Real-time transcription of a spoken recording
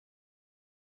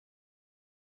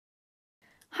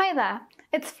Hi there,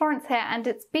 it's Florence here, and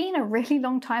it's been a really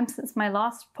long time since my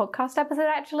last podcast episode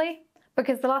actually,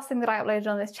 because the last thing that I uploaded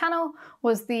on this channel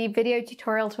was the video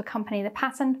tutorial to accompany the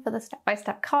pattern for the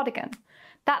step-by-step cardigan.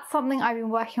 That's something I've been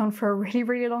working on for a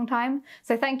really long time,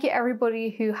 so thank you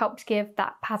everybody who helped give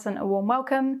that pattern a warm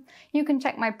welcome. You can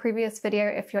check my previous video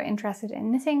if you're interested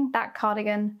in knitting that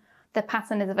cardigan. The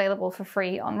pattern is available for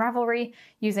free on Ravelry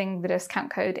using the discount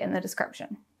code in the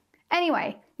description.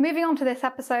 Anyway, moving on to this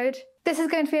episode. This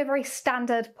is going to be a very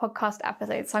standard podcast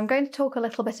episode, so I'm going to talk a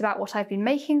little bit about what I've been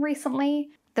making recently,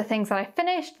 the things that I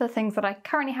finished, the things that I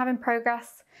currently have in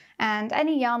progress, and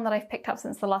any yarn that I've picked up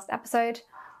since the last episode.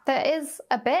 There is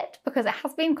a bit, because it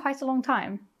has been quite a long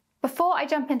time. Before I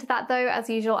jump into that though, as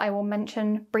usual, I will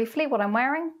mention briefly what I'm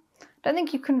wearing. I don't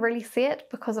think you can really see it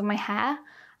because of my hair,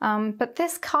 but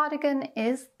this cardigan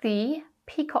is the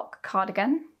Peacock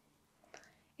cardigan.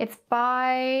 It's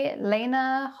by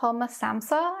Lena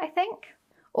Holmer-Samsa, I think.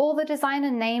 All the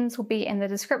designer names will be in the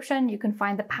description. You can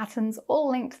find the patterns all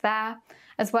linked there,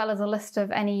 as well as a list of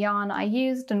any yarn I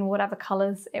used and whatever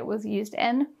colours it was used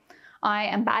in. I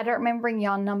am bad at remembering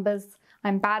yarn numbers.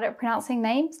 I'm bad at pronouncing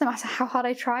names, no matter how hard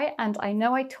I try, and I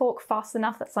know I talk fast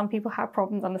enough that some people have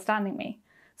problems understanding me.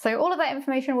 So all of that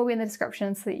information will be in the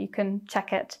description so that you can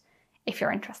check it if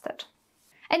you're interested.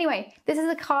 Anyway, this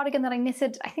is a cardigan that I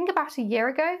knitted, I think about a year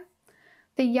ago.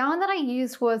 The yarn that I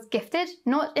used was gifted,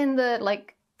 not in the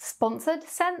sponsored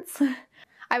sense.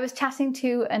 I was chatting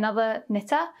to another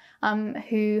knitter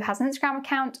who has an Instagram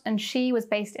account, and she was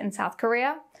based in South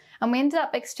Korea, and we ended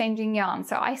up exchanging yarn.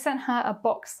 So I sent her a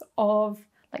box of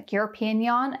European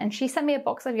yarn, and she sent me a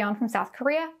box of yarn from South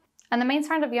Korea. And the main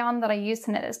strand of yarn that I used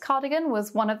to knit this cardigan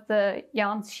was one of the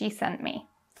yarns she sent me.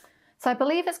 So I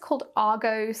believe it's called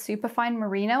Argo Superfine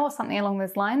Merino or something along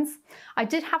those lines. I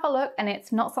did have a look and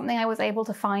it's not something I was able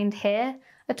to find here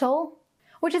at all,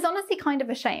 which is honestly kind of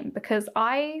a shame because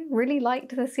I really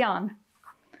liked this yarn.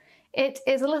 It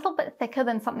is a little bit thicker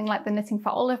than something like the Knitting for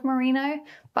Olive Merino,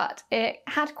 but it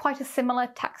had quite a similar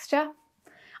texture.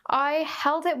 I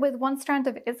held it with one strand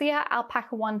of Isager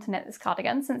Alpaca 1 to knit this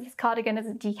cardigan, since this cardigan is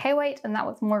a DK weight and that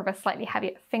was more of a slightly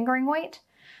heavier fingering weight.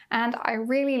 And I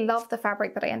really love the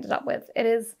fabric that I ended up with. It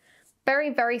is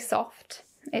very soft.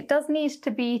 It does need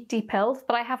to be de-pilled,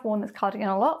 but I have worn this cardigan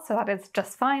a lot, so that is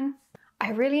just fine.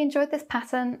 I really enjoyed this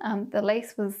pattern. The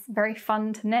lace was very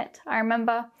fun to knit, I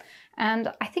remember.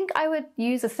 And I think I would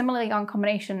use a similar yarn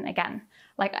combination again.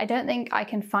 I don't think I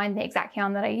can find the exact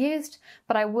yarn that I used,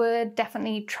 but I would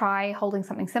definitely try holding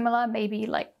something similar, maybe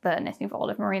like the Knitting for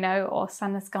Olive Merino or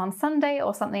Sandnes Garn Sunday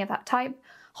or something of that type.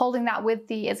 Holding that with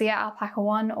the Isager Alpaca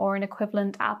 1 or an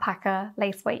equivalent alpaca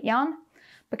lace weight yarn,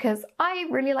 because I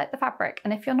really like the fabric,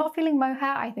 and if you're not feeling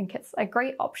mohair, I think it's a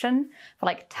great option for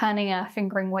turning a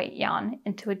fingering weight yarn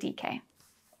into a DK.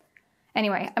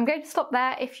 Anyway, I'm going to stop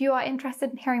there. If you are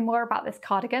interested in hearing more about this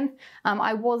cardigan,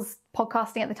 I was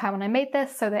podcasting at the time when I made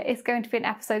this, so there is going to be an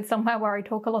episode somewhere where I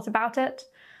talk a lot about it.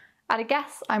 At a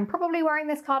guess, I'm probably wearing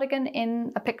this cardigan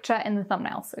in a picture in the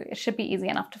thumbnail, so it should be easy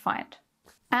enough to find.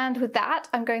 And with that,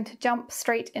 I'm going to jump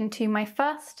straight into my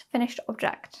first finished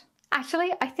object.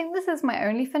 Actually, I think this is my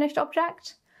only finished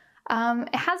object.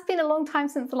 It has been a long time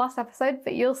since the last episode,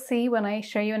 but you'll see when I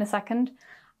show you in a second.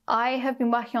 I have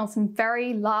been working on some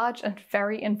very large and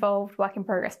very involved work in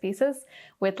progress pieces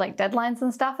with deadlines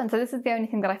and stuff, and so this is the only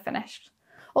thing that I finished.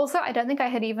 Also, I don't think I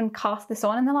had even cast this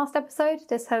on in the last episode.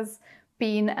 This has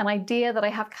been an idea that I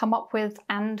have come up with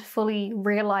and fully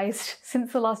realized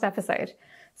since the last episode.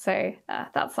 So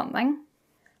that's something.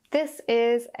 This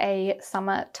is a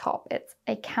summer top. It's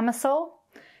a camisole.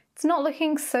 It's not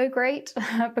looking so great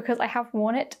because I have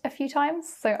worn it a few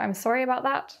times, so I'm sorry about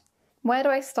that. Where do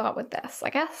I start with this?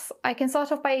 I guess I can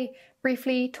start off by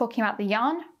briefly talking about the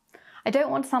yarn. I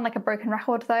don't want to sound like a broken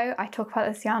record though. I talk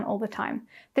about this yarn all the time.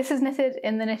 This is knitted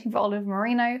in the Knitting for Olive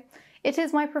Merino. It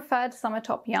is my preferred summer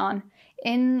top yarn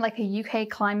in a UK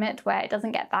climate where it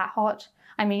doesn't get that hot.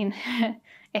 I mean,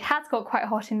 it has got quite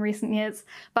hot in recent years,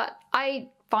 but I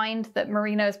find that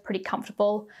merino is pretty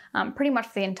comfortable pretty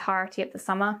much the entirety of the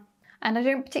summer. And I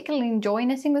don't particularly enjoy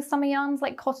knitting with summer yarns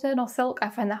like cotton or silk. I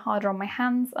find that harder on my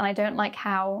hands, and I don't like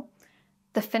how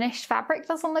the finished fabric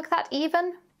doesn't look that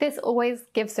even. This always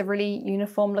gives a really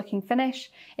uniform looking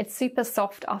finish. It's super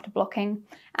soft after blocking,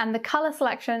 and the colour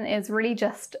selection is really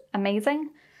just amazing.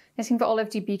 Knitting for Olive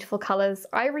do beautiful colours.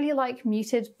 I really like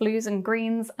muted blues and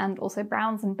greens and also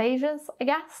browns and beiges, I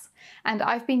guess. And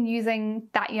I've been using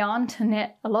that yarn to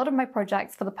knit a lot of my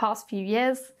projects for the past few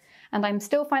years, and I'm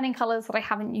still finding colours that I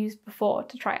haven't used before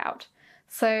to try out.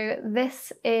 So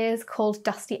this is called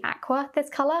Dusty Aqua, this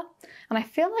color. And I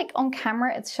feel like on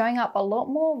camera it's showing up a lot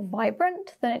more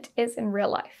vibrant than it is in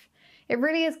real life. It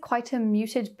really is quite a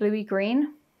muted bluey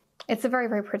green. It's a very,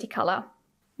 very pretty color.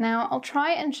 Now I'll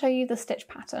try and show you the stitch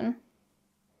pattern.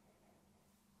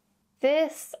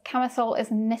 This camisole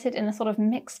is knitted in a sort of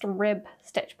mixed rib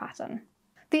stitch pattern.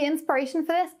 The inspiration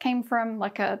for this came from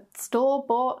like a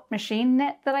store-bought machine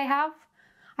knit that I have.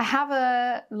 I have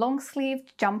a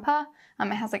long-sleeved jumper.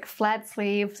 It has like flared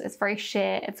sleeves, it's very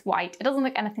sheer, it's white. It doesn't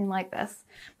look anything like this.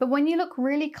 But when you look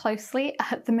really closely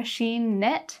at the machine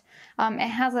knit, it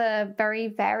has a very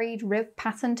varied rib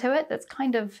pattern to it that's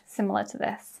kind of similar to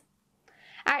this.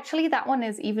 Actually, that one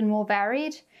is even more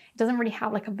varied. It doesn't really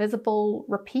have like a visible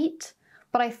repeat,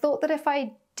 but I thought that if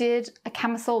I did a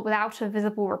camisole without a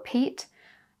visible repeat,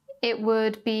 it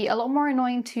would be a lot more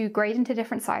annoying to grade into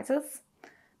different sizes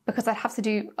because I'd have to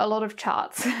do a lot of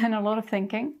charts and a lot of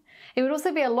thinking. It would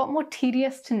also be a lot more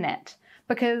tedious to knit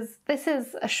because this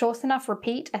is a short enough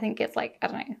repeat. I think it's like, I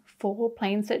don't know, 4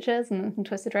 plain stitches and then some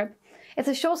twisted rib. It's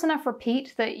a short enough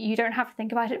repeat that you don't have to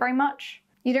think about it very much.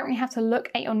 You don't really have to look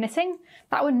at your knitting.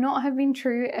 That would not have been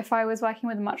true if I was working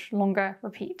with a much longer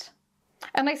repeat.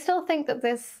 And I still think that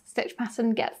this stitch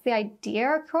pattern gets the idea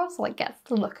across, or like gets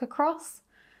the look across,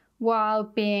 while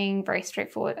being very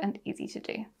straightforward and easy to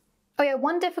do. Oh yeah,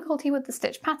 one difficulty with the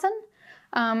stitch pattern,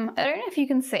 I don't know if you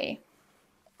can see.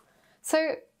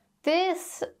 So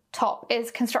this top is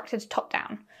constructed top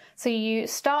down. So you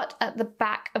start at the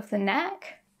back of the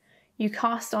neck, you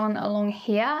cast on along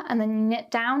here, and then you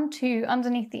knit down to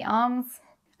underneath the arms,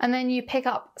 and then you pick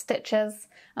up stitches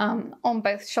on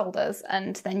both shoulders,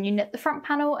 and then you knit the front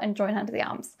panel and join under the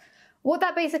arms. What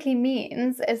that basically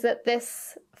means is that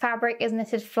this fabric is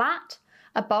knitted flat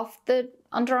above the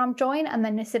underarm join and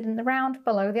then knitted in the round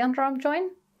below the underarm join.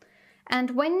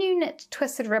 And when you knit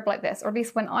twisted rib like this, or at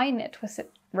least when I knit twisted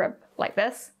rib like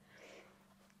this,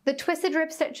 the twisted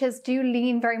rib stitches do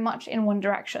lean very much in one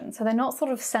direction. So they're not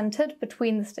sort of centered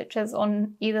between the stitches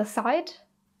on either side.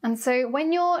 And so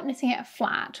when you're knitting it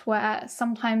flat, where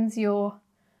sometimes your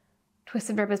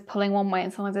twisted rib is pulling one way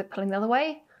and sometimes it's pulling the other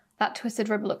way, that twisted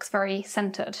rib looks very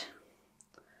centered.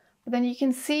 But then you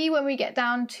can see when we get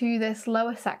down to this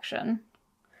lower section,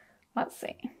 let's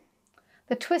see,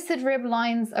 the twisted rib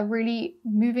lines are really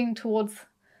moving towards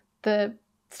the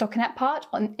stockinette part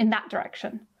in that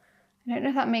direction. I don't know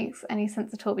if that makes any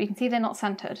sense at all, but you can see they're not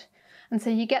centered. And so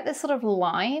you get this sort of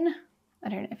line, I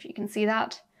don't know if you can see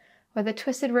that, where the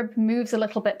twisted rib moves a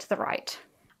little bit to the right.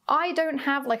 I don't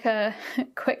have like a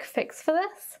quick fix for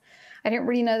this. I don't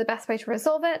really know the best way to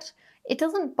resolve it. It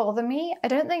doesn't bother me. I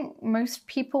don't think most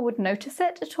people would notice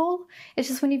it at all. It's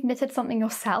just when you've knitted something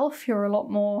yourself, you're a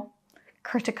lot more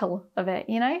critical of it,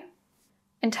 you know?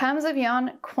 In terms of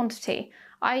yarn quantity,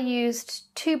 I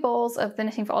used 2 balls of the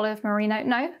Knitting for Olive merino.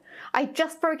 No, I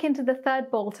just broke into the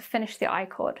 3rd ball to finish the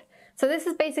I-cord. So this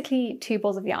is basically 2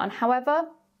 balls of yarn. However,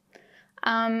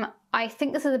 I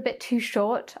think this is a bit too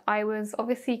short. I was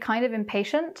obviously kind of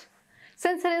impatient.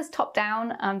 Since it is top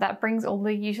down, that brings all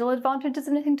the usual advantages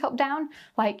of knitting top down.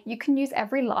 Like you can use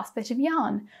every last bit of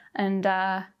yarn and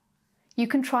you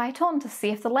can try it on to see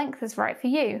if the length is right for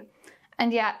you.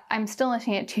 And yet I'm still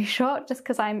knitting it too short just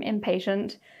because I'm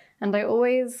impatient and I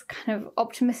always kind of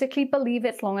optimistically believe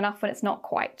it's long enough when it's not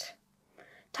quite.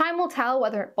 Time will tell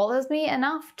whether it bothers me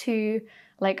enough to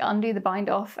like undo the bind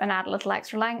off and add a little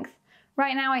extra length.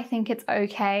 Right now I think it's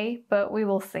okay, but we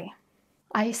will see.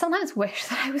 I sometimes wish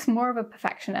that I was more of a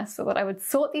perfectionist so that I would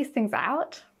sort these things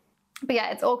out. But yeah,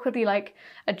 it's awkwardly like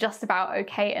a just about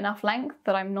okay enough length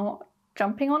that I'm not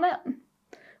jumping on it.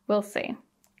 We'll see.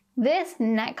 This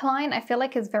neckline I feel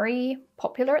like is very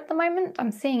popular at the moment.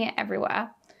 I'm seeing it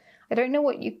everywhere. I don't know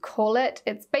what you call it.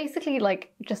 It's basically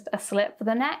like just a slit for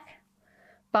the neck,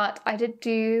 but I did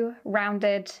do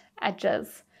rounded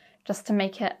edges just to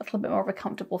make it a little bit more of a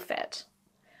comfortable fit.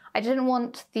 I didn't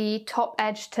want the top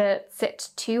edge to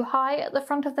sit too high at the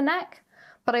front of the neck,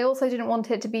 but I also didn't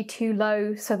want it to be too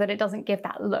low so that it doesn't give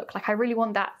that look. Like I really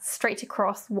want that straight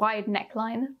across wide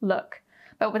neckline look,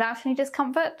 but without any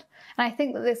discomfort. And I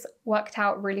think that this worked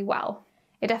out really well.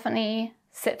 It definitely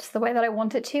sits the way that I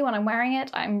want it to when I'm wearing it.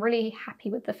 I'm really happy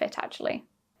with the fit actually.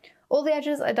 All the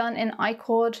edges are done in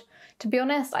I-cord. To be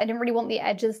honest, I didn't really want the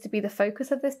edges to be the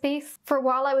focus of this piece. For a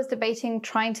while I was debating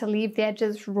trying to leave the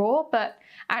edges raw, but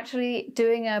actually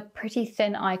doing a pretty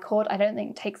thin I-cord I don't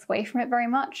think takes away from it very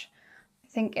much.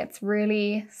 I think it's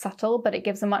really subtle, but it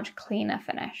gives a much cleaner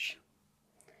finish.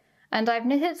 And I've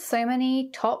knitted so many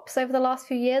tops over the last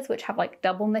few years which have like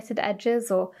double knitted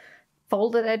edges or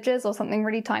folded edges or something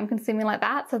really time consuming like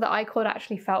that, so the I-cord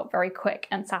actually felt very quick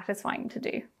and satisfying to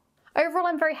do. Overall,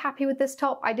 I'm very happy with this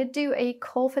top. I did do a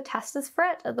call for testers for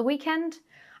it at the weekend.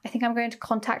 I think I'm going to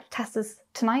contact testers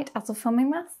tonight as of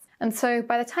filming this. And so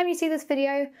by the time you see this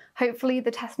video, hopefully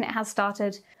the test knit has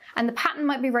started and the pattern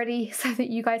might be ready so that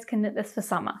you guys can knit this for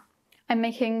summer. I'm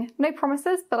making no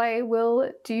promises, but I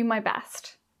will do my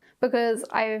best because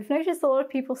I've noticed a lot of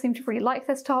people seem to really like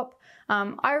this top.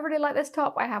 I really like this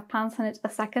top. I have plans to knit a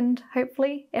second,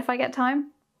 hopefully, if I get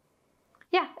time.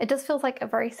 Yeah, it just feels like a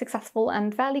very successful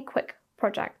and fairly quick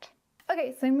project.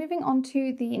 Okay, so moving on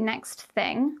to the next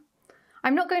thing.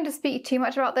 I'm not going to speak too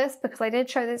much about this because I did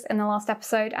show this in the last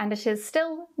episode and it is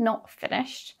still not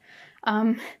finished.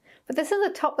 But this is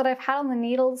a top that I've had on the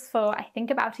needles for I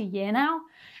think about a year now,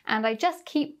 and I just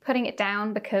keep putting it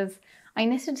down because I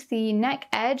knitted the neck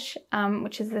edge,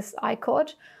 which is this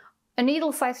I-cord, a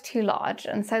needle size too large,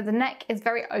 and so the neck is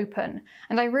very open,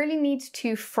 and I really need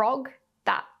to frog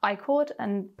that I-cord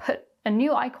and put a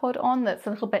new I-cord on that's a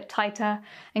little bit tighter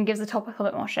and gives the top a little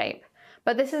bit more shape.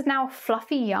 But this is now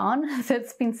fluffy yarn, so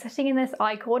it's been sitting in this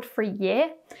I-cord for a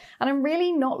year, and I'm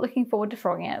really not looking forward to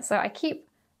frogging it, so I keep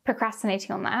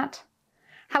procrastinating on that.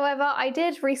 However, I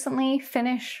did recently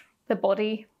finish the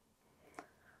body,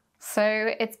 so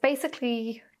it's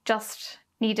basically just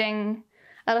needing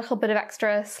a little bit of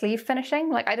extra sleeve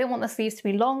finishing. Like, I don't want the sleeves to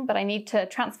be long, but I need to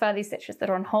transfer these stitches that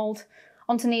are on hold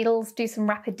onto needles, do some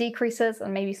rapid decreases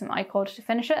and maybe some I-cord to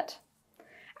finish it.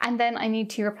 And then I need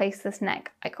to replace this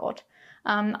neck I-cord.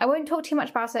 I won't talk too much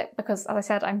about it because, as I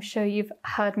said, I'm sure you've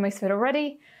heard most of it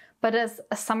already, but as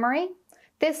a summary,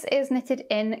 this is knitted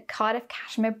in Cardiff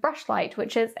Cashmere Brushlight,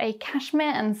 which is a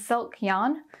cashmere and silk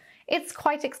yarn. It's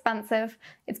quite expensive.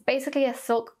 It's basically a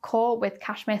silk core with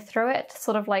cashmere through it,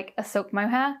 sort of like a silk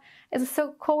mohair is a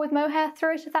silk core with mohair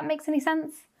through it, if that makes any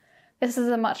sense. This is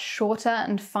a much shorter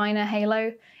and finer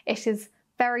halo. It is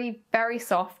very, very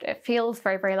soft. It feels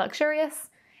very, very luxurious.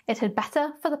 It had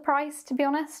better for the price, to be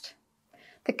honest.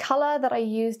 The colour that I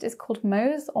used is called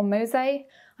mose or mose.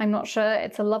 I'm not sure.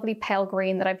 It's a lovely pale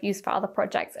green that I've used for other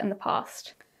projects in the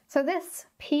past. So this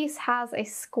piece has a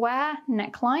square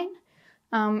neckline,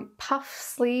 puff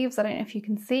sleeves, I don't know if you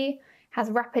can see,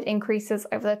 has rapid increases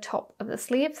over the top of the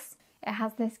sleeves. It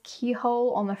has this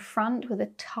keyhole on the front with a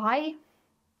tie.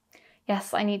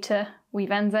 Yes, I need to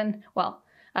weave ends in. Well,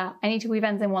 I need to weave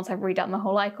ends in once I've redone the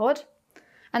whole I-cord.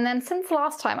 And then since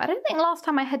last time, I don't think last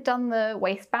time I had done the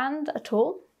waistband at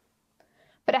all,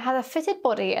 but it has a fitted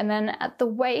body, and then at the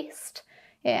waist,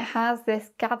 it has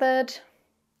this gathered,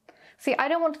 see, I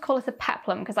don't want to call it a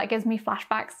peplum because that gives me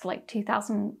flashbacks to like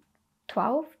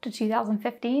 2012 to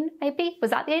 2015, maybe?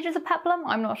 Was that the age of the peplum?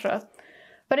 I'm not sure.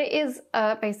 But it is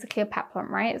basically a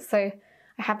peplum, right? So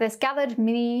I have this gathered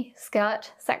mini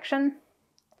skirt section.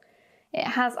 It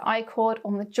has I-cord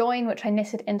on the join, which I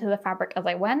knitted into the fabric as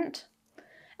I went.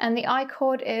 And the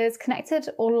I-cord is connected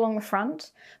all along the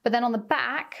front, but then on the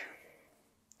back,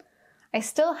 I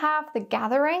still have the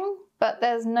gathering, but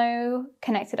there's no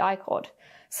connected I-cord.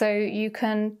 So you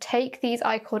can take these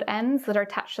I-cord ends that are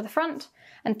attached to the front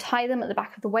and tie them at the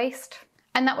back of the waist.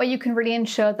 And that way you can really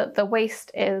ensure that the waist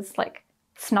is like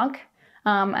snug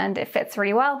and it fits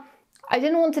really well. I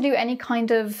didn't want to do any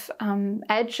kind of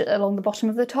edge along the bottom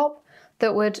of the top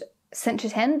that would cinch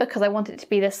it in because I want it to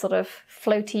be this sort of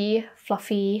floaty,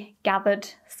 fluffy, gathered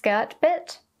skirt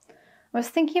bit. I was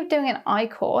thinking of doing an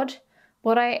I-cord.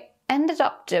 What I ended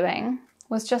up doing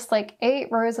was just like 8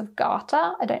 rows of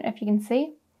garter. I don't know if you can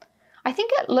see. I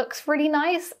think it looks really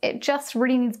nice. It just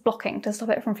really needs blocking to stop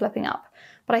it from flipping up.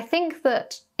 But I think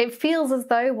that it feels as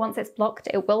though once it's blocked,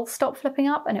 it will stop flipping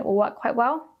up and it will work quite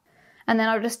well. And then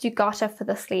I'll just do garter for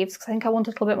the sleeves because I think I want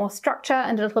a little bit more structure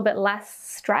and a little bit less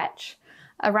stretch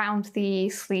around the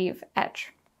sleeve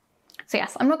edge. So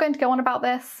yes, I'm not going to go on about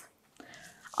this.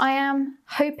 I am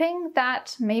hoping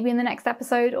that maybe in the next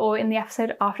episode or in the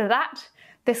episode after that,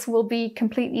 this will be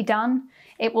completely done.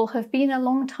 It will have been a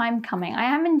long time coming. I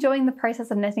am enjoying the process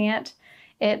of knitting it.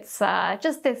 It's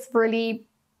just this really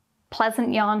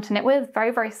pleasant yarn to knit with,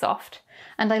 very, very soft.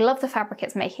 And I love the fabric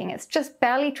it's making. It's just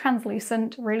barely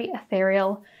translucent, really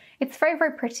ethereal. It's very,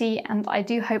 very pretty, and I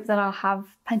do hope that I'll have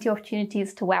plenty of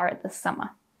opportunities to wear it this summer.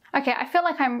 Okay, I feel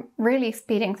like I'm really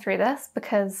speeding through this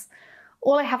because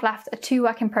all I have left are 2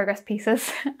 work in progress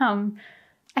pieces.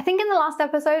 I think in the last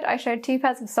episode I showed 2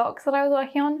 pairs of socks that I was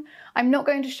working on. I'm not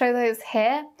going to show those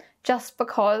here just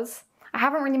because I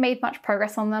haven't really made much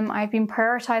progress on them. I've been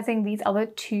prioritizing these other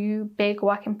 2 big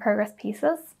work in progress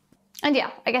pieces. And yeah,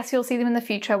 I guess you'll see them in the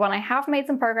future when I have made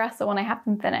some progress or when I have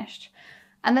them finished.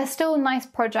 And they're still nice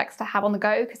projects to have on the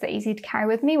go because they're easy to carry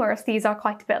with me, whereas these are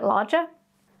quite a bit larger.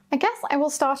 I guess I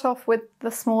will start off with the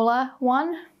smaller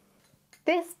one.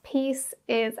 This piece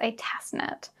is a test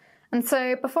knit, And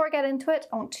so before I get into it,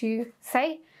 I want to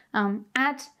say,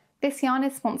 this yarn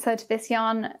is sponsored. This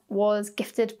yarn was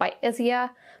gifted by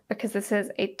Isager because this is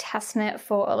a test knit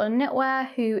for Ullen Knitwear,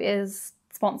 who is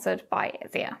sponsored by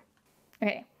Isager.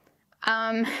 Okay,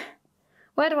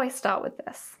 where do I start with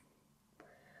this?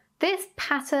 This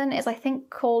pattern is, I think,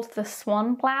 called the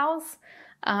Swan blouse.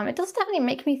 It does definitely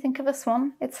make me think of a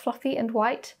swan. It's fluffy and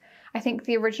white. I think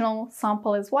the original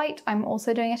sample is white. I'm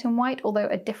also doing it in white, although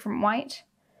a different white.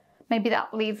 Maybe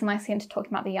that leads nicely into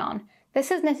talking about the yarn. This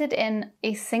is knitted in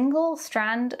a single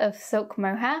strand of silk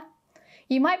mohair.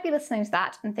 You might be listening to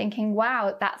that and thinking,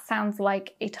 wow, that sounds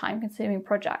like a time-consuming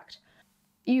project.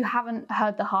 You haven't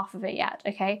heard the half of it yet,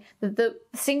 okay? The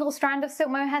single strand of silk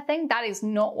mohair thing, that is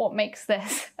not what makes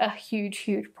this a huge,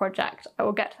 huge project. I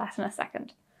will get to that in a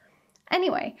second.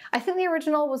 Anyway, I think the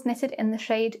original was knitted in the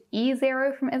shade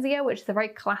E0 from Isager, which is a very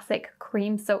classic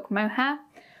cream silk mohair.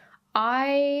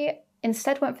 I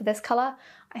instead went for this colour.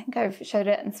 I think I've showed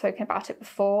it and spoken about it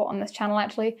before on this channel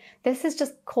actually. This is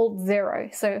just called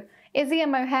 0. So Isager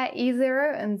mohair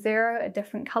E0 and 0 are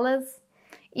different colours.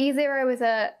 E0 is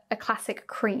a classic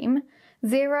cream.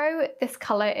 0, this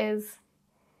colour is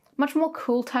much more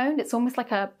cool toned. It's almost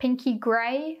like a pinky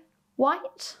grey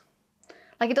white.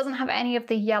 Like it doesn't have any of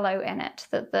the yellow in it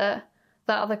that the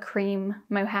other cream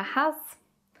mohair has.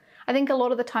 I think a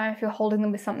lot of the time if you're holding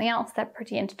them with something else, they're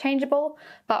pretty interchangeable.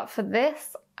 But for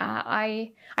this,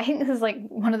 I think this is like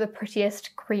one of the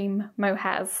prettiest cream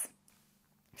mohairs.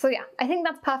 So yeah, I think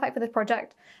that's perfect for this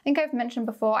project. I think I've mentioned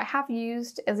before, I have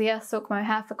used Isager silk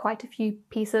mohair for quite a few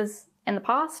pieces in the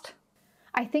past.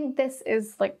 I think this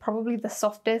is like probably the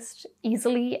softest,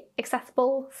 easily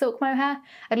accessible silk mohair,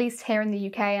 at least here in the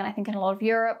UK and I think in a lot of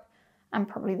Europe and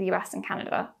probably the US and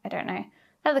Canada, I don't know.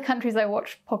 They're the countries I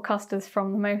watch podcasters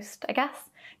from the most, I guess.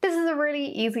 This is a really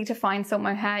easy to find silk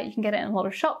mohair. You can get it in a lot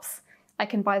of shops. I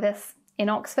can buy this in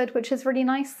Oxford, which is really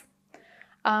nice.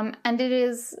 And it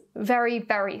is very,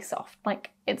 very soft. Like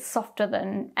it's softer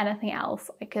than anything else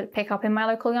I could pick up in my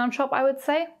local yarn shop, I would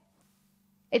say.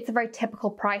 It's a very typical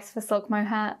price for silk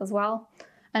mohair as well.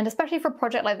 And especially for a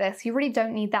project like this, you really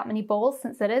don't need that many balls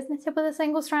since it is knitted with a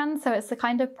single strand. So it's the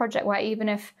kind of project where even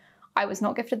if I was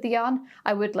not gifted the yarn,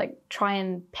 I would like try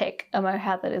and pick a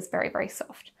mohair that is very, very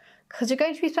soft. Because you're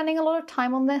going to be spending a lot of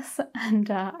time on this and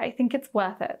I think it's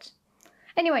worth it.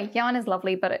 Anyway, yarn is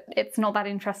lovely, but it's not that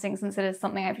interesting since it is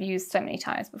something I've used so many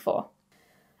times before.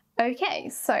 Okay,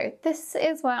 so this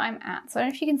is where I'm at. So I don't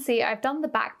know if you can see, I've done the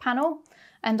back panel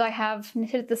and I have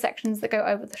knitted the sections that go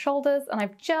over the shoulders and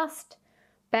I've just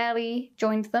barely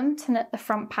joined them to knit the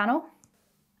front panel.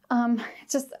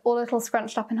 It's just a little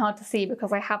scrunched up and hard to see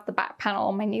because I have the back panel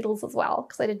on my needles as well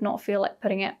because I did not feel like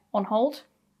putting it on hold.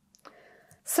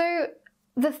 So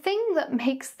the thing that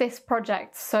makes this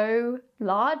project so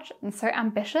large and so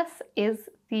ambitious is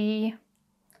the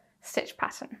stitch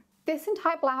pattern. This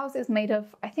entire blouse is made of,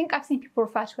 I think I've seen people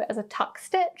refer to it as a tuck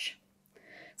stitch.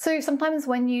 So sometimes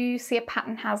when you see a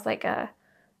pattern has like a,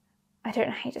 I don't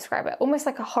know how you describe it, almost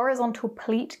like a horizontal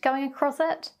pleat going across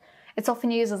it, it's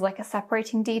often used as like a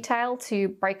separating detail to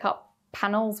break up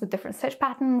panels with different stitch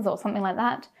patterns or something like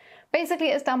that. Basically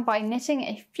it's done by knitting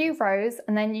a few rows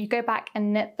and then you go back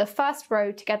and knit the first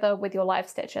row together with your live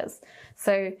stitches.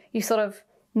 So you sort of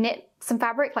knit some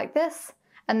fabric like this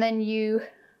and then you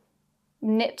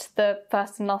knit the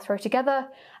first and last row together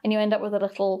and you end up with a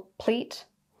little pleat.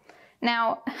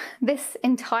 Now this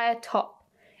entire top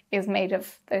is made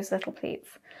of those little pleats.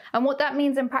 And what that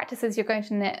means in practice is you're going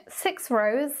to knit 6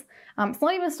 rows. It's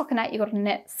not even stockinette, you've got to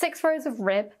knit 6 rows of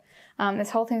rib. This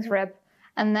whole thing's rib.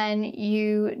 And then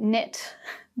you knit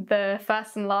the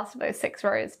first and last of those 6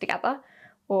 rows together.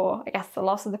 Or I guess the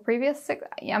last of the previous 6.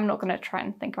 Yeah, I'm not going to try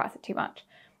and think about it too much.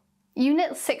 You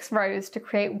knit 6 rows to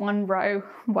create 1 row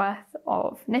worth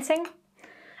of knitting.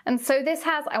 And so this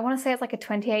has, I want to say it's like a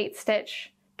 28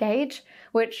 stitch gauge,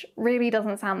 which really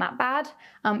doesn't sound that bad,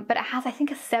 but it has, I think,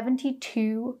 a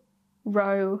 72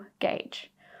 row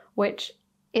gauge, which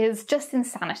is just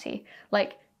insanity.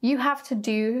 Like, you have to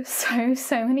do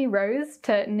so many rows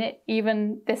to knit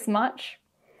even this much.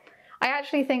 I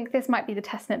actually think this might be the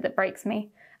test knit that breaks me.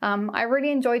 I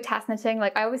really enjoy test knitting.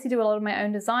 Like, I obviously do a lot of my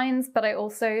own designs, but I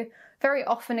also very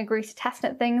often agree to test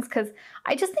knit things because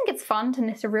I just think it's fun to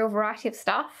knit a real variety of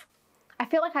stuff. I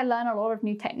feel like I learn a lot of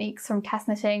new techniques from test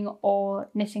knitting or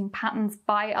knitting patterns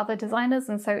by other designers,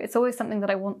 and so it's always something that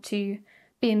I want to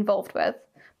be involved with.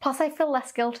 Plus I feel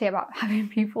less guilty about having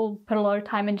people put a lot of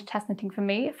time into test knitting for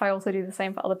me if I also do the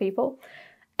same for other people.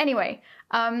 Anyway,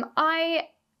 I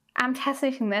am test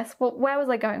knitting this. Well, where was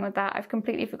I going with that? I've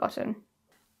completely forgotten.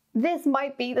 This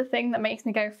might be the thing that makes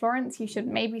me go, Florence, you should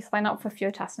maybe sign up for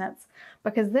fewer test knits,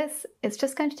 because this is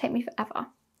just going to take me forever.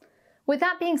 With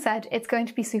that being said, it's going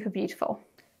to be super beautiful.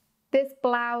 This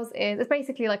blouse it's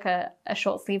basically like a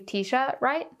short sleeve t-shirt,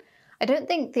 right? I don't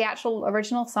think the actual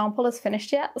original sample is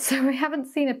finished yet, so I haven't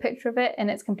seen a picture of it in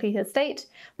its completed state,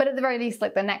 but at the very least,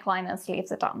 like the neckline and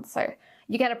sleeves are done, so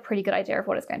you get a pretty good idea of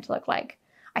what it's going to look like.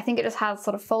 I think it just has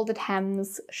sort of folded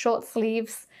hems, short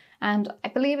sleeves, and I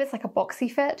believe it's like a boxy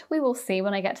fit. We will see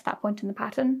when I get to that point in the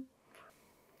pattern.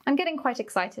 I'm getting quite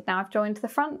excited now I've joined the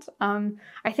front.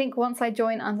 I think once I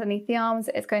join underneath the arms,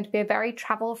 it's going to be a very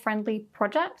travel-friendly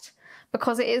project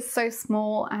because it is so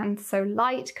small and so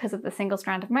light because of the single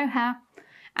strand of mohair,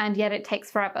 and yet it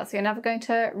takes forever, so you're never going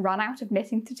to run out of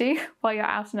knitting to do while you're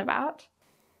out and about.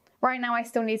 Right now I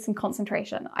still need some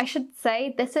concentration. I should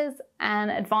say this is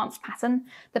an advanced pattern.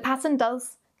 The pattern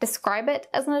does describe it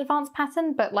as an advanced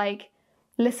pattern, but like,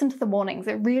 listen to the warnings.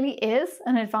 It really is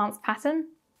an advanced pattern.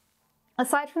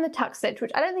 Aside from the tuck stitch,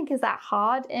 which I don't think is that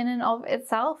hard in and of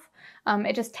itself,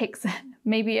 it just takes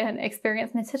maybe an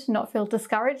experienced knitter to not feel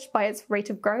discouraged by its rate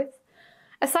of growth.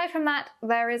 Aside from that,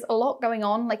 there is a lot going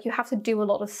on. Like, you have to do a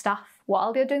lot of stuff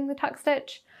while you're doing the tuck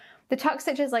stitch. The tuck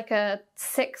stitch is like a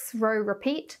 6-row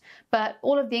repeat, but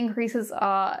all of the increases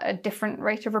are a different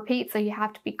rate of repeat, so you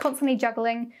have to be constantly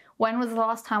juggling when was the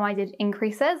last time I did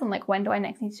increases, and like when do I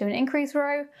next need to do an increase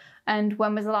row, and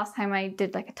when was the last time I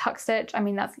did like a tuck stitch. I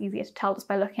mean, that's easier to tell just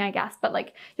by looking, I guess, but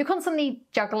like, you're constantly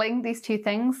juggling these two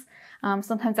things.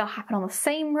 Sometimes they'll happen on the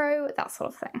same row, that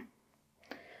sort of thing.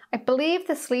 I believe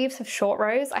the sleeves have short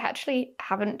rows. I actually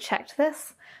haven't checked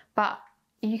this, but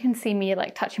you can see me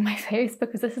like touching my face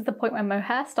because this is the point where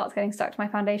mohair starts getting stuck to my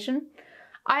foundation.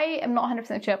 I am not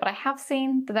 100% sure, but I have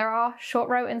seen that there are short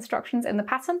row instructions in the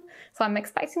pattern, so I'm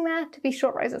expecting there to be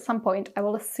short rows at some point. I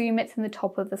will assume it's in the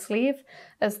top of the sleeve,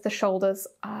 as the shoulders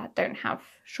don't have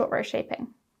short row shaping.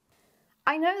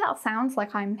 I know that sounds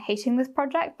like I'm hating this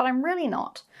project, but I'm really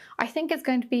not. I think it's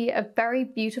going to be a very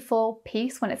beautiful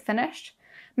piece when it's finished.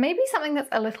 Maybe something that's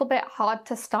a little bit hard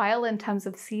to style in terms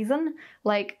of season.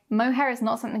 Like, mohair is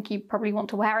not something you probably want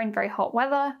to wear in very hot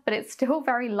weather, but it's still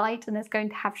very light and it's going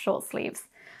to have short sleeves.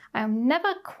 I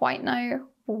never quite know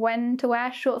when to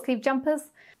wear short sleeve jumpers.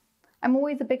 I'm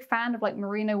always a big fan of like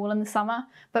merino wool in the summer,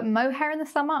 but mohair in the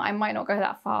summer, I might not go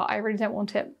that far. I really don't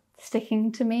want it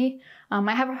sticking to me.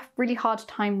 I have a really hard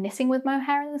time knitting with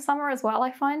mohair in the summer as well,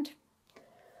 I find.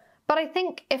 But I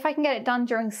think if I can get it done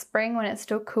during spring when it's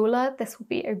still cooler, this will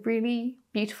be a really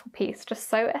beautiful piece, just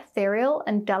so ethereal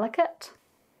and delicate.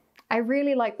 I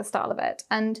really like the style of it,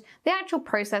 and the actual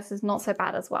process is not so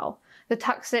bad as well. The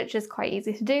tuck stitch is quite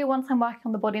easy to do once I'm working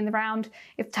on the body and the round.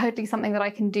 It's totally something that I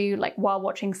can do like while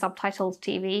watching subtitled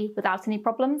TV without any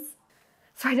problems.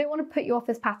 So I don't want to put you off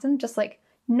this pattern, just like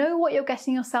know what you're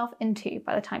getting yourself into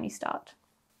by the time you start.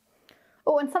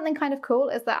 Oh, and something kind of cool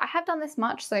is that I have done this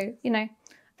much, so you know,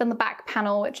 done the back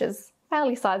panel, which is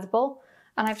fairly sizable,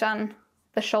 and I've done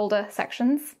the shoulder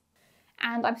sections,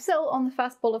 and I'm still on the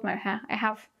first ball of mohair. I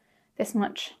have this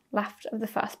much left of the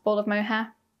first ball of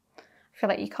mohair. I feel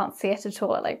like you can't see it at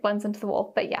all, it like blends into the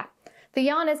wall, but yeah. The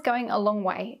yarn is going a long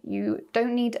way. You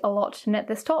don't need a lot to knit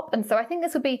this top, and so I think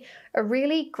this would be a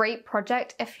really great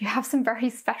project if you have some very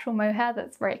special mohair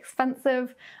that's very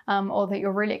expensive, or that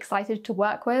you're really excited to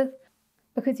work with,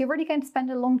 because you're really going to spend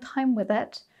a long time with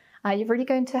it. You're really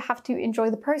going to have to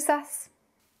enjoy the process,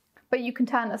 but you can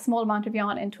turn a small amount of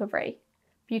yarn into a very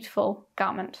beautiful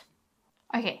garment.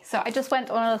 Okay, so I just went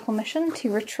on a little mission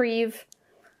to retrieve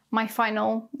my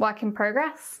final work in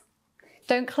progress.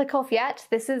 Don't click off yet.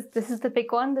 This is the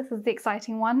big one. This is the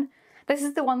exciting one. This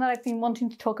is the one that I've been wanting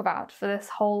to talk about for this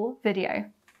whole video.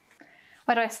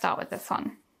 Where do I start with this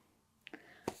one?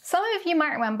 Some of you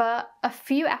might remember a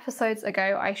few episodes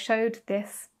ago I showed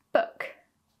this book.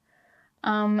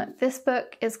 This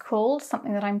book is called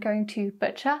something that I'm going to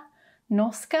butcher,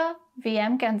 Norska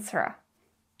VM-gensere.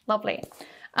 Lovely.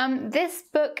 This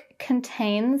book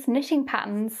contains knitting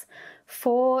patterns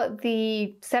for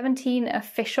the 17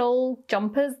 official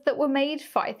jumpers that were made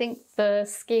for, I think, the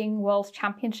Skiing World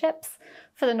Championships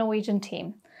for the Norwegian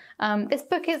team. This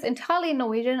book is entirely in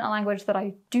Norwegian, a language that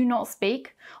I do not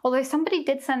speak, although somebody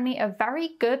did send me a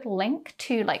very good link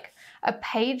to like a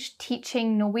page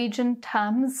teaching Norwegian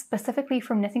terms specifically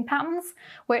from knitting patterns,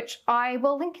 which I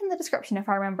will link in the description if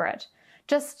I remember it.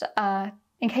 Just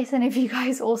in case any of you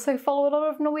guys also follow a lot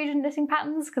of Norwegian knitting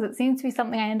patterns, because it seems to be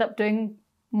something I end up doing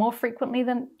more frequently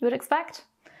than you would expect.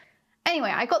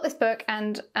 Anyway, I got this book,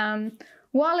 and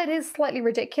while it is slightly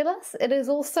ridiculous, it is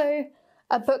also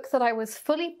a book that I was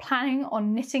fully planning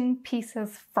on knitting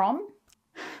pieces from.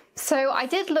 So I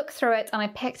did look through it and I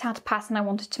picked out a pattern I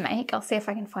wanted to make. I'll see if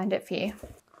I can find it for you.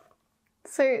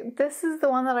 So this is the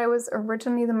one that I was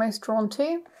originally the most drawn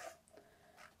to.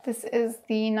 This is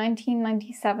the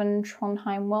 1997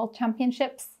 Trondheim World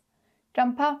Championships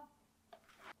jumper.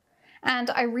 And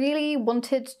I really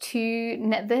wanted to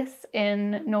knit this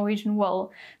in Norwegian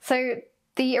wool. So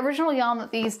the original yarn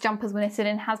that these jumpers were knitted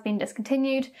in has been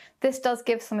discontinued. This does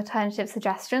give some alternative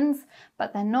suggestions,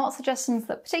 but they're not suggestions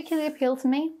that particularly appeal to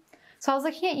me. So I was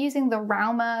looking at using the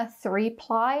Rauma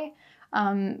 3-ply,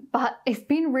 but it's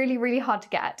been really, really hard to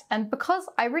get. And because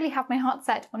I really have my heart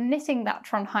set on knitting that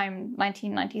Trondheim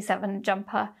 1997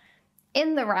 jumper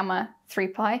in the Rauma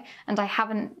 3-ply, and I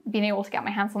haven't been able to get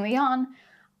my hands on the yarn,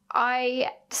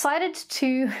 I decided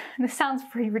to, this sounds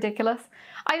pretty ridiculous,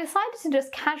 I decided to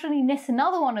just casually knit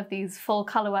another one of these full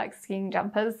colourwork skiing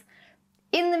jumpers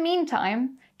in the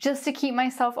meantime, just to keep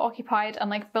myself occupied and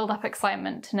like build up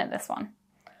excitement to knit this one.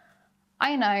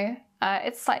 I know,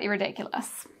 it's slightly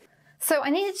ridiculous. So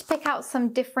I needed to pick out some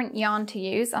different yarn to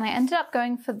use, and I ended up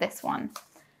going for this one.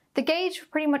 The gauge for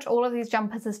pretty much all of these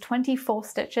jumpers is 24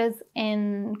 stitches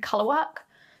in colourwork.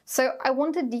 So I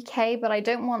wanted DK, but I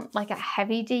don't want like a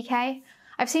heavy DK.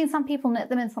 I've seen some people knit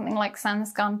them in something like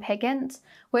Sandskarn Pigant,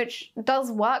 which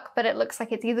does work, but it looks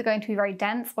like it's either going to be very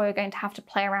dense or you're going to have to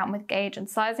play around with gauge and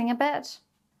sizing a bit.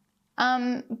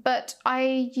 But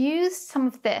I used some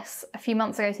of this a few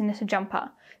months ago to knit a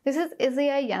jumper. This is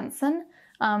Isager Jensen,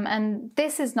 and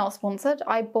this is not sponsored.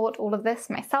 I bought all of this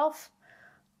myself.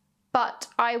 But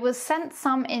I was sent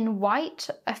some in white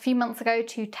a few months ago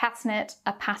to test knit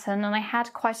a pattern, and I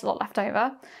had quite a lot left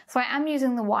over. So I am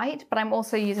using the white, but I'm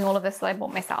also using all of this that I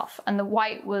bought myself, and the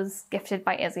white was gifted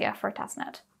by Isager for a test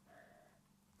knit.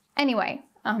 Anyway,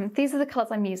 these are the colours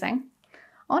I'm using.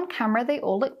 On camera they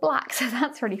all look black, so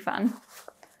that's really fun.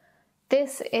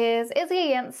 This is Isager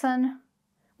Jensen,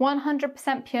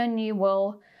 100% pure new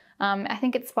wool. I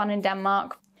think it's spun in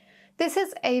Denmark. This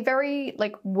is a very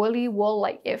like woolly wool,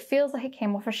 like it feels like it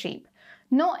came off a sheep.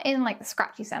 Not in like the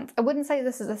scratchy sense. I wouldn't say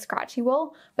this is a scratchy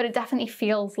wool, but it definitely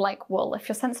feels like wool. If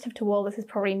you're sensitive to wool, this is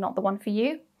probably not the one for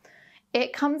you.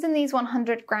 It comes in these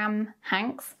 100-gram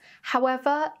hanks.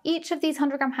 However, each of these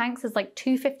 100-gram hanks is like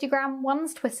two 50-gram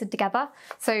ones twisted together.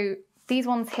 So these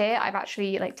ones here, I've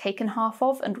actually like taken half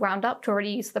of and wound up to already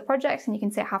use for the project, and you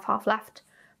can see I have half left,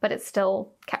 but it's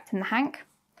still kept in the hank.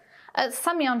 At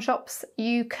some yarn shops,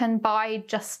 you can buy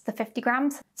just the 50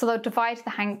 grams. So they'll divide the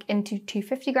hank into two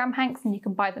 50-gram hanks, and you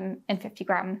can buy them in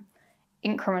 50-gram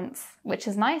increments, which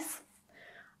is nice.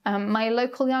 My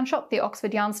local yarn shop, the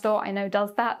Oxford Yarn Store, I know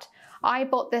does that. I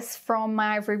bought this from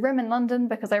my Ivory Room in London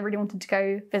because I really wanted to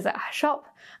go visit her shop.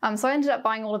 So I ended up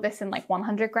buying all of this in like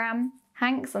 100-gram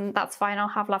hanks, and that's fine, I'll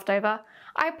have left over.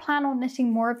 I plan on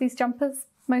knitting more of these jumpers,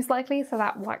 most likely, so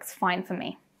that works fine for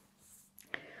me.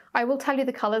 I will tell you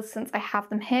the colours since I have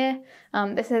them here.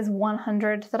 This is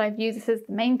 100 that I've used. This is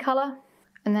the main colour.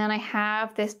 And then I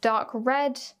have this dark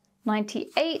red,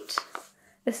 98.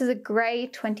 This is a grey,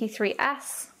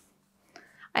 23S.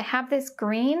 I have this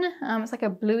green. It's like a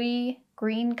bluey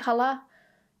green colour.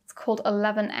 It's called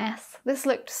 11S. This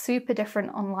looked super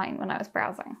different online when I was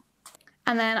browsing.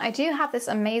 And then I do have this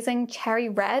amazing cherry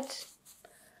red.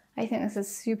 I think this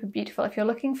is super beautiful. If you're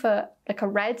looking for like a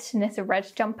red to knit a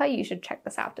red jumper, you should check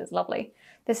this out, it's lovely.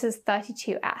 This is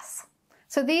 32S.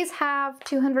 So these have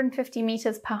 250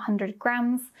 meters per 100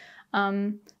 grams.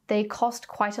 They cost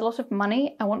quite a lot of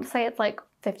money. I want to say it's like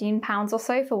 £15 or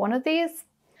so for one of these.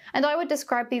 And I would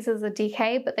describe these as a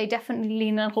DK, but they definitely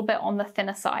lean a little bit on the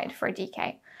thinner side for a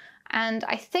DK. And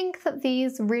I think that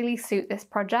these really suit this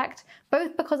project,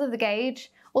 both because of the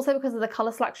gauge, also because of the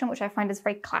colour selection, which I find is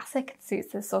very classic, it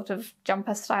suits this sort of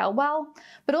jumper style well,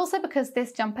 but also because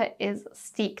this jumper is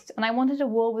steeked, and I wanted a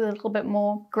wool with a little bit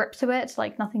more grip to it,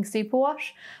 like nothing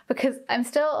superwash, because I'm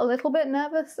still a little bit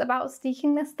nervous about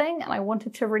steeking this thing, and I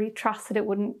wanted to really trust that it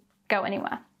wouldn't go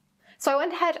anywhere. So I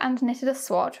went ahead and knitted a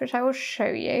swatch, which I will show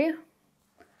you.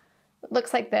 It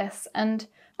looks like this, and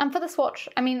for the swatch,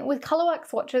 I mean, with colourwork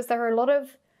swatches, there are a lot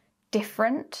of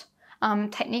different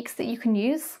techniques that you can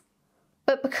use.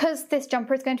 But because this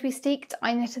jumper is going to be steeked,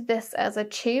 I knitted this as a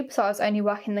tube, so I was only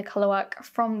working the colourwork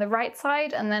from the right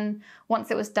side, and then once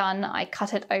it was done, I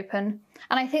cut it open.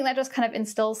 And I think that just kind of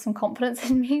instills some confidence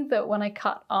in me that when I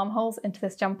cut armholes into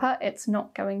this jumper, it's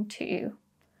not going to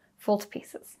fall to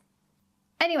pieces.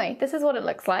 Anyway, this is what it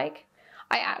looks like.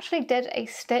 I actually did a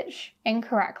stitch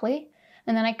incorrectly,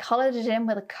 and then I coloured it in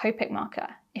with a Copic marker,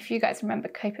 if you guys remember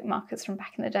Copic markers from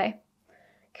back in the day.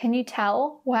 Can you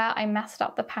tell where I messed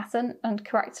up the pattern and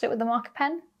corrected it with the marker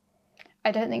pen?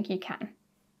 I don't think you can.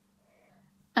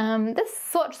 This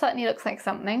swatch certainly looks like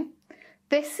something.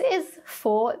 This is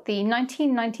for the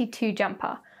 1992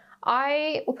 jumper.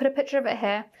 I will put a picture of it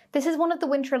here. This is one of the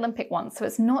Winter Olympic ones, so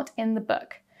it's not in the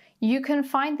book. You can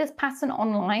find this pattern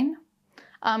online.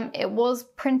 It was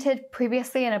printed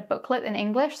previously in a booklet in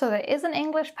English, so there is an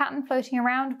English pattern floating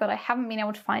around, but I haven't been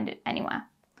able to find it anywhere.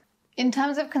 In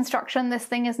terms of construction, this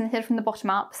thing is knitted from the bottom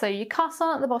up. So you cast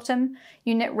on at the bottom,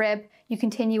 you knit rib, you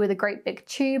continue with a great big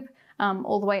tube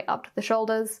all the way up to the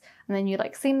shoulders, and then you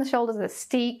like seam the shoulders as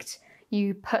steeked,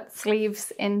 you put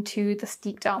sleeves into the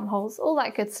steeked armholes, all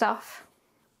that good stuff.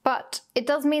 But it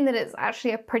does mean that it's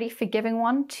actually a pretty forgiving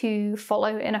one to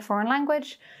follow in a foreign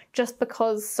language, just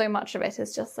because so much of it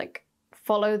is just like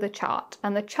follow the chart,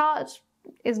 and the chart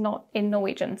is not in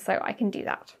Norwegian, so I can do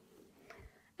that.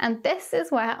 And this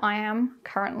is where I am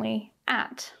currently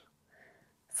at.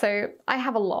 So I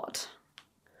have a lot.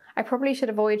 I probably should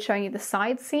avoid showing you the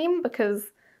side seam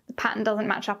because the pattern doesn't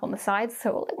match up on the sides, so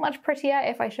it will look much prettier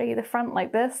if I show you the front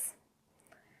like this.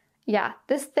 Yeah,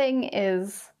 this thing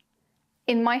is,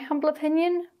 in my humble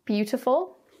opinion,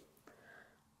 beautiful.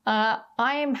 I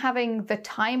am having the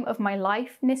time of my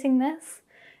life knitting this,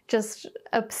 just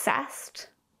obsessed.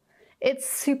 It's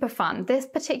super fun. This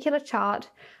particular chart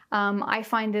I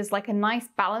find is like a nice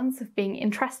balance of being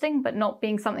interesting but not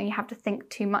being something you have to think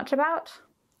too much about.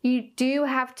 You do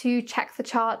have to check the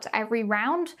chart every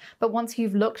round, but once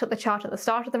you've looked at the chart at the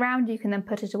start of the round, you can then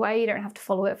put it away. You don't have to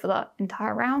follow it for the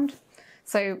entire round.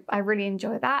 So I really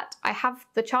enjoy that. I have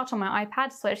the chart on my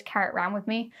iPad, so I just carry it around with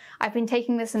me. I've been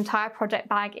taking this entire project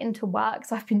bag into work,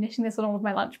 so I've been knitting this on all of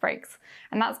my lunch breaks.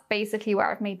 And that's basically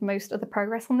where I've made most of the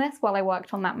progress on this while I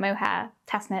worked on that mohair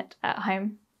test knit at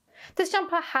home. This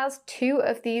jumper has two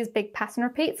of these big pattern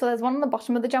repeats. So there's one on the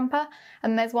bottom of the jumper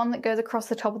and there's one that goes across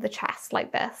the top of the chest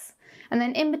like this. And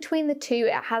then in between the two,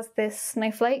 it has this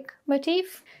snowflake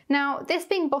motif. Now, this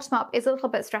being bottom up is a little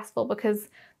bit stressful because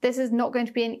this is not going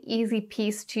to be an easy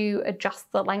piece to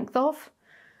adjust the length of.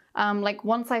 Like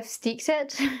once I've steeked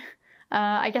it,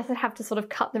 I guess I'd have to sort of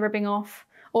cut the ribbing off,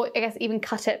 or I guess even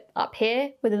cut it up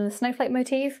here within the snowflake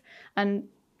motif and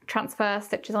transfer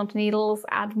stitches onto needles,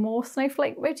 add more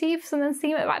snowflake motifs, and then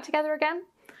seam it back together again.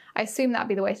 I assume that'd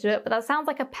be the way to do it, but that sounds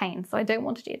like a pain, so I don't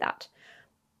want to do that.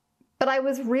 But I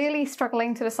was really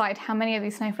struggling to decide how many of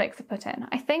these snowflakes to put in.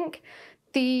 I think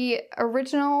the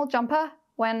original jumper,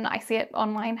 when I see it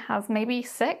online, has maybe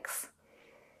 6.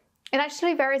 It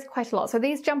actually varies quite a lot. So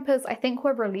these jumpers, I think,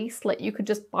 were released, like you could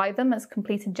just buy them as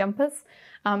completed jumpers,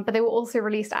 but they were also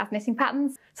released as knitting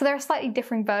patterns. So there are slightly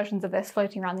differing versions of this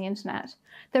floating around the internet.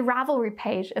 The Ravelry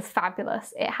page is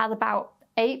fabulous. It has about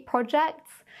 8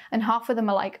 projects, and half of them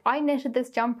are like, I knitted this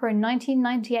jumper in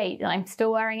 1998 and I'm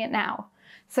still wearing it now.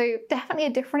 So definitely a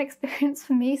different experience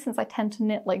for me since I tend to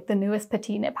knit like the newest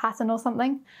petite knit pattern or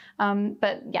something.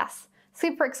 But yes,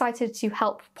 super excited to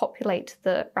help populate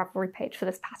the Ravelry page for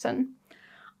this pattern.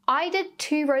 I did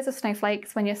 2 rows of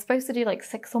snowflakes when you're supposed to do like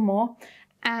 6 or more,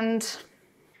 and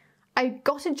I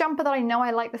got a jumper that I know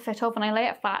I like the fit of and I lay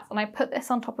it flat and I put this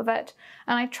on top of it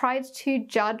and I tried to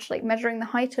judge, like measuring the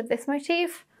height of this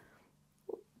motif,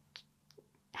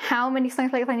 how many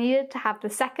snowflakes I needed to have the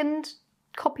second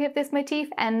copy of this motif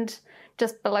end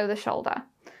just below the shoulder.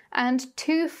 And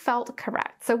 2 felt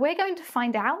correct. So we're going to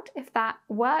find out if that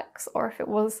works or if it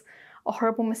was a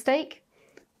horrible mistake.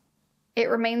 It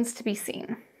remains to be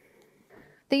seen.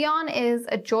 The yarn is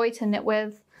a joy to knit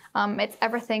with. It's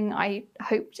everything I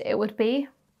hoped it would be.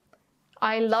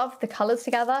 I love the colors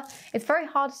together. It's very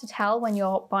hard to tell when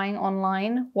you're buying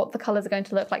online what the colors are going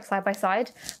to look like side by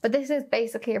side, but this is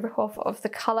basically a rip-off of the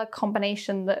color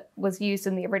combination that was used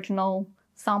in the original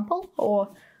sample or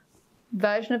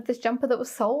version of this jumper that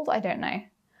was sold. I don't know.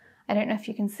 I don't know if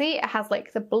you can see. It has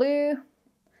like the blue,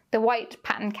 the white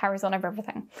pattern carries on over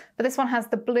everything, but this one has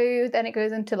the blue, then it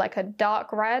goes into like a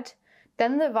dark red,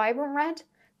 then the vibrant red,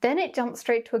 then it jumps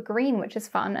straight to a green, which is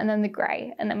fun, and then the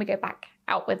grey, and then we go back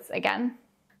outwards again.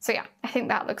 So yeah, I think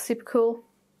that looks super cool.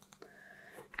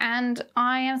 And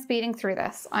I am speeding through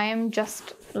this. I am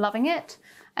just loving it,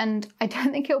 and I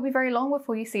don't think it will be very long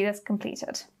before you see this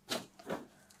completed.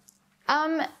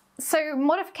 So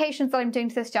modifications that I'm doing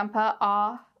to this jumper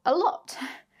are a lot.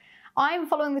 I'm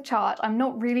following the chart, I'm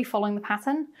not really following the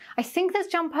pattern. I think this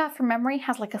jumper from memory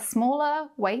has like a smaller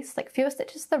waist, like fewer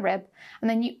stitches to the rib, and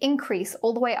then you increase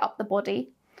all the way up the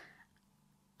body.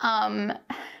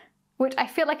 Which I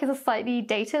feel like is a slightly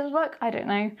dated look, I don't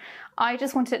know. I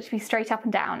just wanted it to be straight up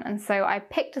and down, and so I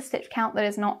picked a stitch count that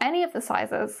is not any of the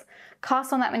sizes,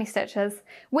 cast on that many stitches.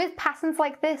 With patterns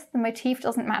like this, the motif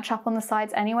doesn't match up on the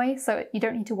sides anyway, so you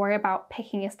don't need to worry about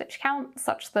picking a stitch count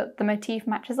such that the motif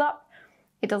matches up.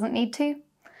 It doesn't need to.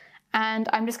 and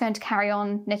I'm just going to carry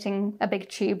on knitting a big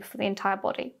tube for the entire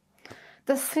body.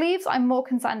 The sleeves I'm more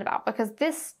concerned about because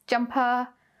this jumper,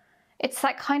 it's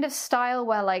that kind of style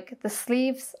where like the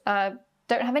sleeves don't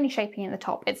have any shaping in the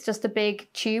top. It's just a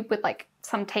big tube with like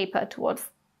some taper towards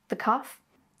the cuff.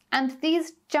 And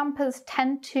these jumpers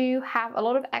tend to have a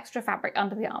lot of extra fabric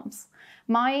under the arms.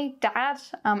 My dad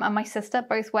and my sister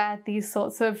both wear these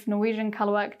sorts of Norwegian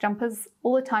colourwork jumpers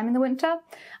all the time in the winter.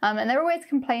 And they're always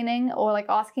complaining or like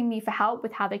asking me for help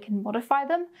with how they can modify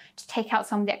them to take out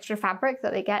some of the extra fabric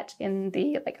that they get in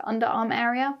the like underarm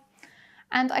area.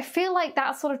 And I feel like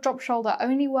that sort of drop shoulder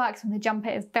only works when the jumper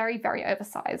is very, very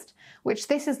oversized, which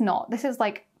this is not. This is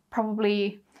like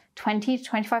probably 20 to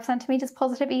 25 centimeters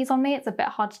positive ease on me. It's a bit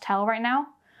hard to tell right now.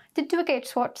 I did do a gauge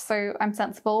swatch, so I'm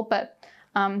sensible, but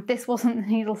this wasn't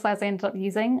the needle size I ended up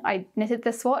using. I knitted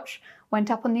this swatch,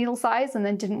 went up on needle size, and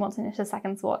then didn't want to knit a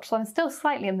second swatch, so I'm still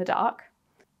slightly in the dark.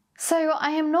 So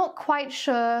I am not quite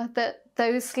sure that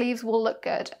those sleeves will look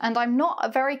good, and I'm not a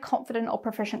very confident or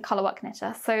proficient colourwork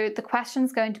knitter, so the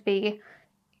question's going to be,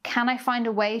 can I find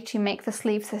a way to make the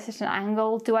sleeves sit at an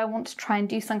angle? Do I want to try and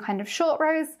do some kind of short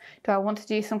rows? Do I want to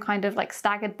do some kind of like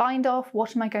staggered bind off?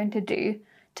 What am I going to do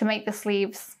to make the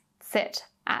sleeves sit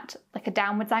at like a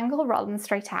downwards angle rather than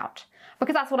straight out?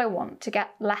 Because that's what I want, to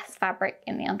get less fabric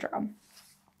in the underarm.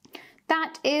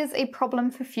 That is a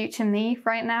problem for future me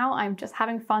right now. I'm just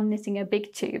having fun knitting a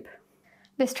big tube.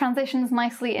 This transitions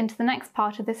nicely into the next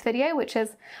part of this video, which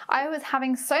is I was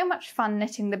having so much fun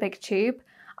knitting the big tube,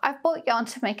 I've bought yarn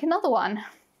to make another one.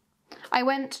 I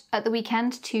went at the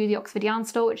weekend to the Oxford Yarn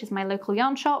Store, which is my local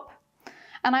yarn shop,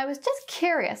 and I was just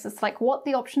curious as to like what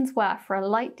the options were for a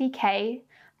light DK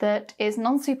that is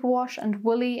non-superwash and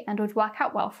woolly and would work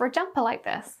out well for a jumper like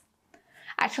this.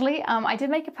 Actually, I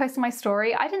did make a post on my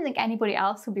story. I didn't think anybody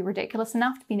else would be ridiculous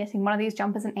enough to be knitting one of these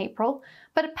jumpers in April,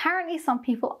 but apparently some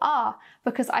people are,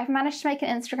 because I've managed to make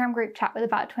an Instagram group chat with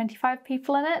about 25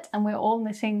 people in it, and we're all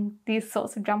knitting these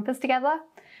sorts of jumpers together.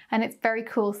 And it's very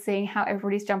cool seeing how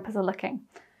everybody's jumpers are looking.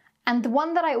 And the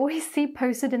one that I always see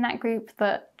posted in that group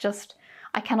that just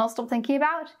I cannot stop thinking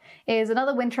about is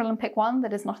another Winter Olympic one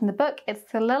that is not in the book. It's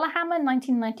the Lillehammer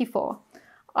 1994.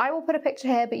 I will put a picture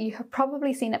here, but you have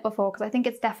probably seen it before because I think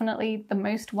it's definitely the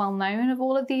most well-known of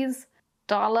all of these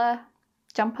Dala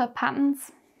jumper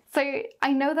patterns. So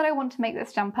I know that I want to make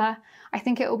this jumper. I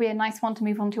think it will be a nice one to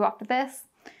move on to after this.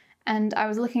 And I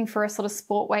was looking for a sort of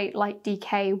sport weight light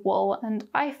DK wool, and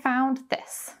I found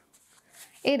this.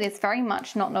 It is very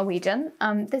much not Norwegian.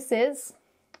 This is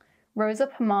Rosa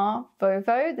Pomar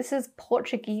Vovo. This is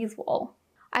Portuguese wool.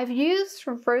 I've used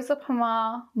Rosa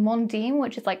Pomar Mondim,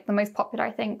 which is like the most popular,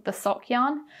 I think, the sock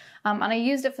yarn. And I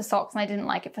used it for socks and I didn't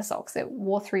like it for socks. It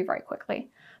wore through very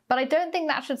quickly. But I don't think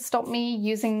that should stop me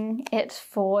using it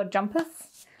for jumpers.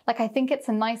 Like, I think it's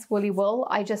a nice woolly wool.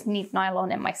 I just need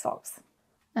nylon in my socks.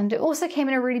 And it also came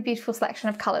in a really beautiful selection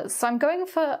of colours. So I'm going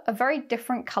for a very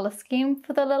different colour scheme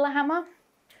for the Lillehammer.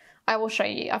 I will show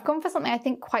you. I've gone for something I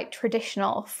think quite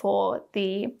traditional for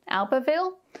the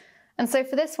Albertville. And so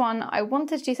for this one, I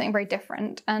wanted to do something very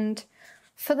different. And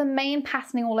for the main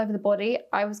patterning all over the body,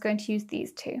 I was going to use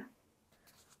these two.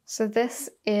 So this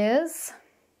is,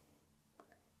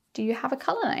 do you have a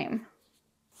colour name?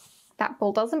 That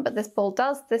ball doesn't, but this ball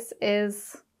does. This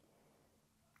is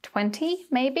 20,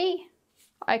 maybe?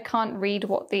 I can't read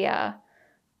what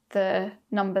the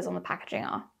numbers on the packaging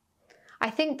are. I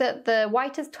think that the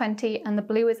white is 20 and the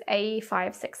blue is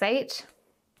A568.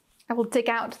 I will dig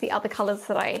out the other colours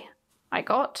that I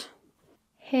got.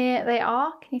 Here they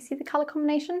are. Can you see the colour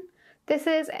combination? This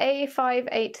is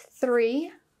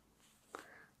A583.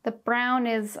 The brown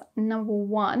is number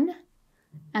 1.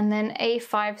 And then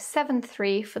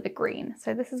A573 for the green.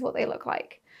 So this is what they look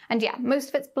like. And yeah, most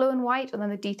of it's blue and white, and then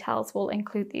the details will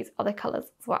include these other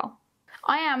colours as well.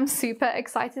 I am super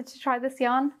excited to try this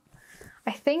yarn.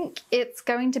 I think it's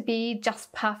going to be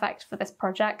just perfect for this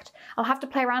project. I'll have to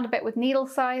play around a bit with needle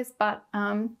size, but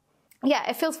yeah,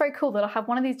 it feels very cool that I'll have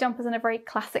one of these jumpers in a very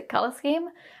classic colour scheme,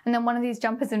 and then one of these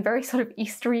jumpers in very sort of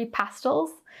Eastery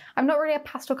pastels. I'm not really a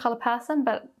pastel colour person,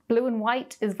 but blue and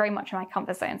white is very much in my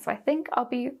comfort zone, so I think I'll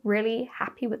be really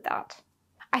happy with that.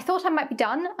 I thought I might be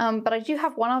done, but I do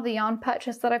have one other yarn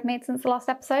purchase that I've made since the last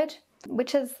episode,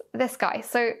 which is this guy.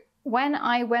 So when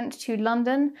I went to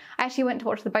London, I actually went to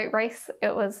watch the boat race.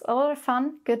 It was a lot of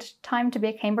fun, good time to be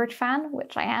a Cambridge fan,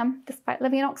 which I am, despite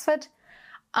living in Oxford.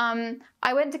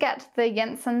 I went to get the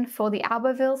Jensen for the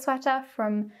Albertville sweater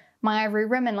from My Ivory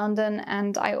Room in London,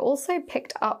 and I also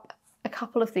picked up a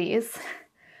couple of these.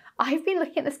 I've been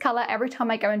looking at this colour every time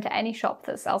I go into any shop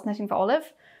that sells knitting for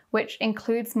Olive, which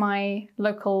includes my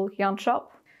local yarn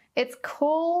shop. It's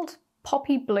called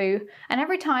poppy blue, and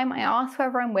every time I ask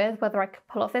whoever I'm with whether I could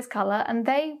pull off this colour, and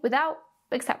they, without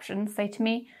exception, say to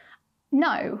me,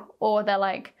 no, or they're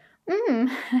like,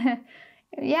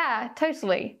 yeah,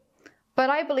 totally. But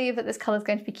I believe that this colour is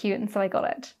going to be cute, and so I got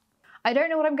it. I don't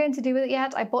know what I'm going to do with it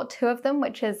yet. I bought 2 of them,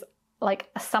 which is like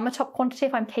a summer top quantity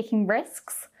if I'm taking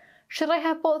risks. Should I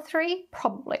have bought 3?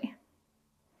 Probably.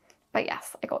 But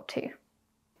yes, I got 2.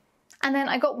 And then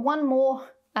I got one more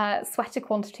sweater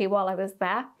quantity while I was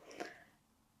there.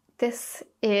 This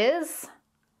is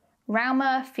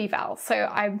rauma fivel. So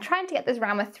I'm trying to get this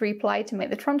rauma 3-ply to make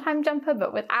the Trondheim jumper,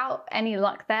 but without any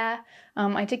luck there,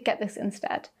 I did get this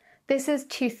instead. This is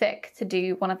too thick to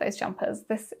do one of those jumpers.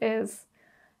 This is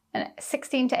a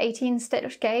 16 to 18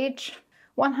 stitch gauge,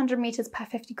 100 meters per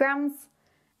 50 grams,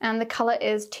 and the color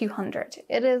is 200.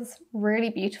 It is really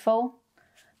beautiful.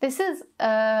 This is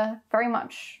very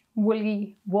much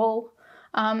woolly wool.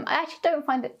 I actually don't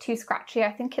find it too scratchy.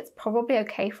 I think it's probably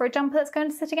okay for a jumper that's going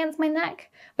to sit against my neck,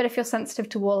 but if you're sensitive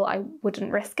to wool, I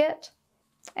wouldn't risk it.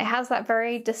 It has that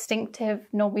very distinctive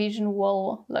Norwegian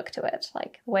wool look to it,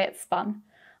 like the way it's spun.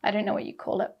 I don't know what you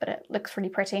call it, but it looks really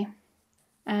pretty.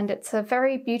 And it's a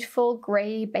very beautiful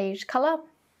grey beige colour.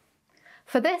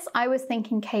 For this, I was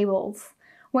thinking cables.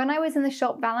 When I was in the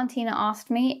shop, Valentina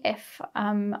asked me if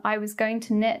I was going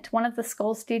to knit one of the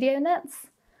Skull Studio knits.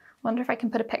 Wonder if I can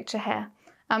put a picture here.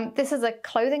 This is a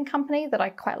clothing company that I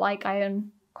quite like. I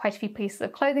own quite a few pieces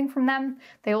of clothing from them.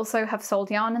 They also have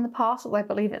sold yarn in the past, although I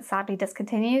believe it's sadly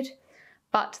discontinued.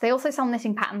 But they also sell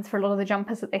knitting patterns for a lot of the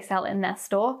jumpers that they sell in their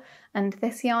store, and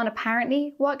this yarn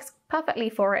apparently works perfectly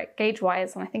for it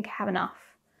gauge-wise, and I think I have enough.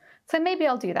 So maybe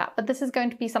I'll do that, but this is going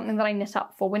to be something that I knit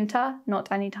up for winter,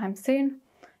 not anytime soon.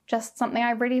 Just something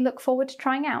I really look forward to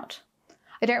trying out.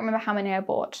 I don't remember how many I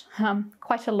bought.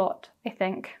 Quite a lot, I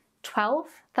think. 12,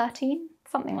 13,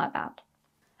 something like that.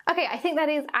 Okay, I think that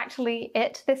is actually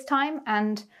it this time,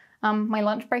 and my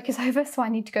lunch break is over, so I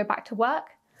need to go back to work.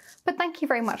 But thank you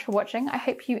very much for watching. I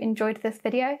hope you enjoyed this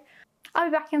video. I'll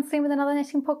be back in soon with another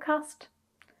knitting podcast.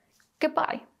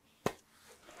 Goodbye.